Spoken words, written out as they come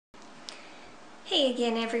Hey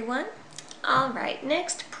again, everyone. Alright,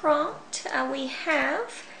 next prompt we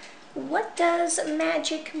have, what does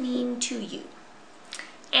magic mean to you?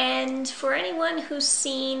 And for anyone who's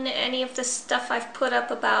seen any of the stuff I've put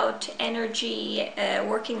up about energy,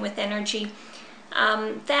 working with energy,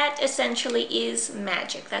 that essentially is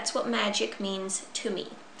magic. That's what magic means to me.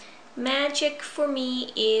 Magic for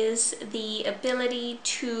me is the ability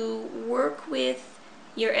to work with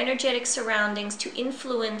your energetic surroundings to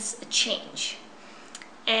influence a change.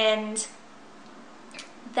 And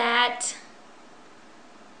that,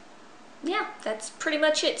 yeah, that's pretty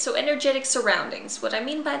much it. So energetic surroundings. What I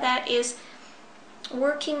mean by that is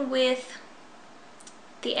working with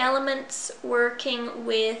the elements, working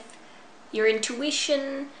with your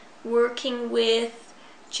intuition, working with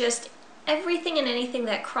just everything and anything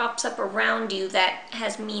that crops up around you that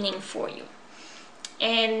has meaning for you.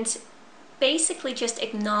 And basically just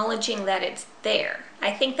acknowledging that it's there.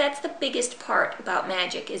 I think that's the biggest part about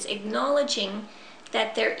magic, is acknowledging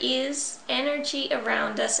that there is energy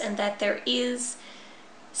around us and that there is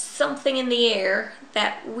something in the air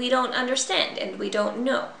that we don't understand and we don't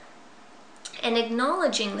know. And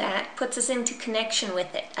acknowledging that puts us into connection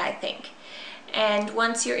with it, I think. And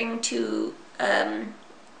once you're into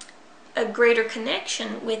a greater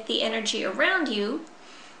connection with the energy around you,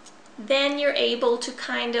 then you're able to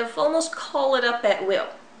kind of almost call it up at will.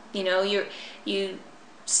 You know, you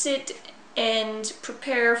sit and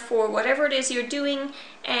prepare for whatever it is you're doing,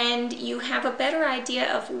 and you have a better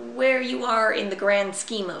idea of where you are in the grand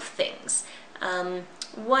scheme of things.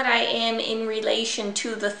 What I am in relation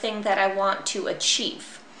to the thing that I want to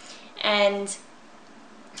achieve. And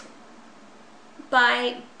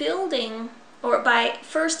by building, or by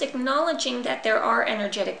first acknowledging that there are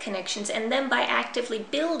energetic connections, and then by actively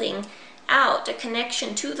building out a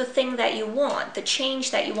connection to the thing that you want, the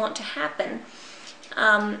change that you want to happen,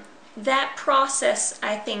 that process,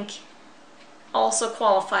 I think, also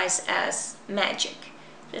qualifies as magic.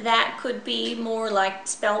 That could be more like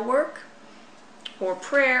spell work, or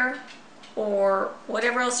prayer, or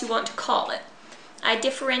whatever else you want to call it. I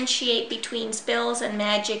differentiate between spells and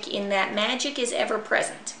magic in that magic is ever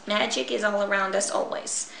present. Magic is all around us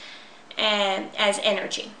always, and as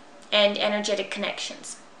energy and energetic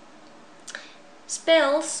connections.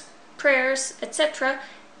 Spells, prayers, etc.,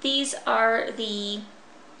 these are the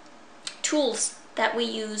tools that we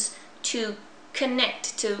use to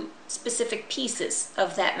connect to specific pieces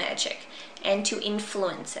of that magic and to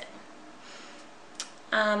influence it.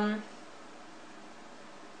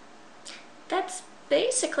 That's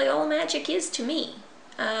basically all magic is to me.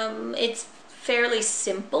 It's fairly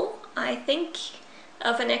simple, I think,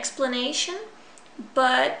 of an explanation,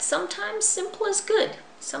 but sometimes simple is good.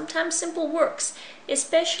 Sometimes simple works,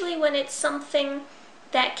 especially when it's something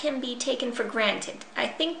that can be taken for granted. I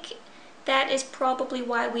think that is probably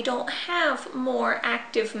why we don't have more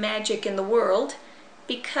active magic in the world,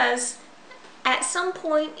 because at some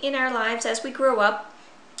point in our lives as we grow up,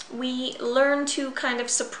 we learn to kind of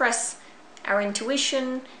suppress our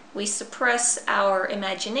intuition, we suppress our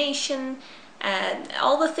imagination, and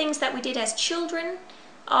all the things that we did as children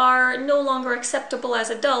are no longer acceptable as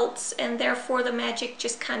adults, and therefore the magic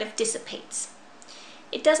just kind of dissipates.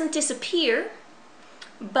 It doesn't disappear,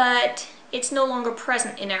 but it's no longer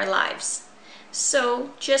present in our lives.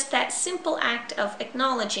 So just that simple act of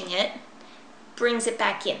acknowledging it brings it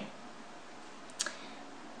back in.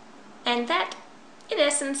 And that, in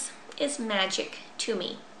essence, is magic to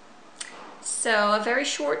me. So a very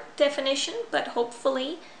short definition, but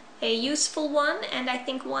hopefully a useful one, and I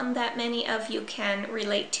think one that many of you can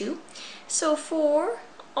relate to. So for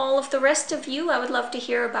all of the rest of you, I would love to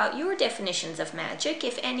hear about your definitions of magic.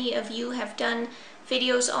 If any of you have done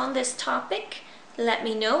videos on this topic, let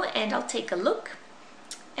me know and I'll take a look.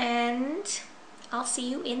 And I'll see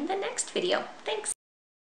you in the next video. Thanks!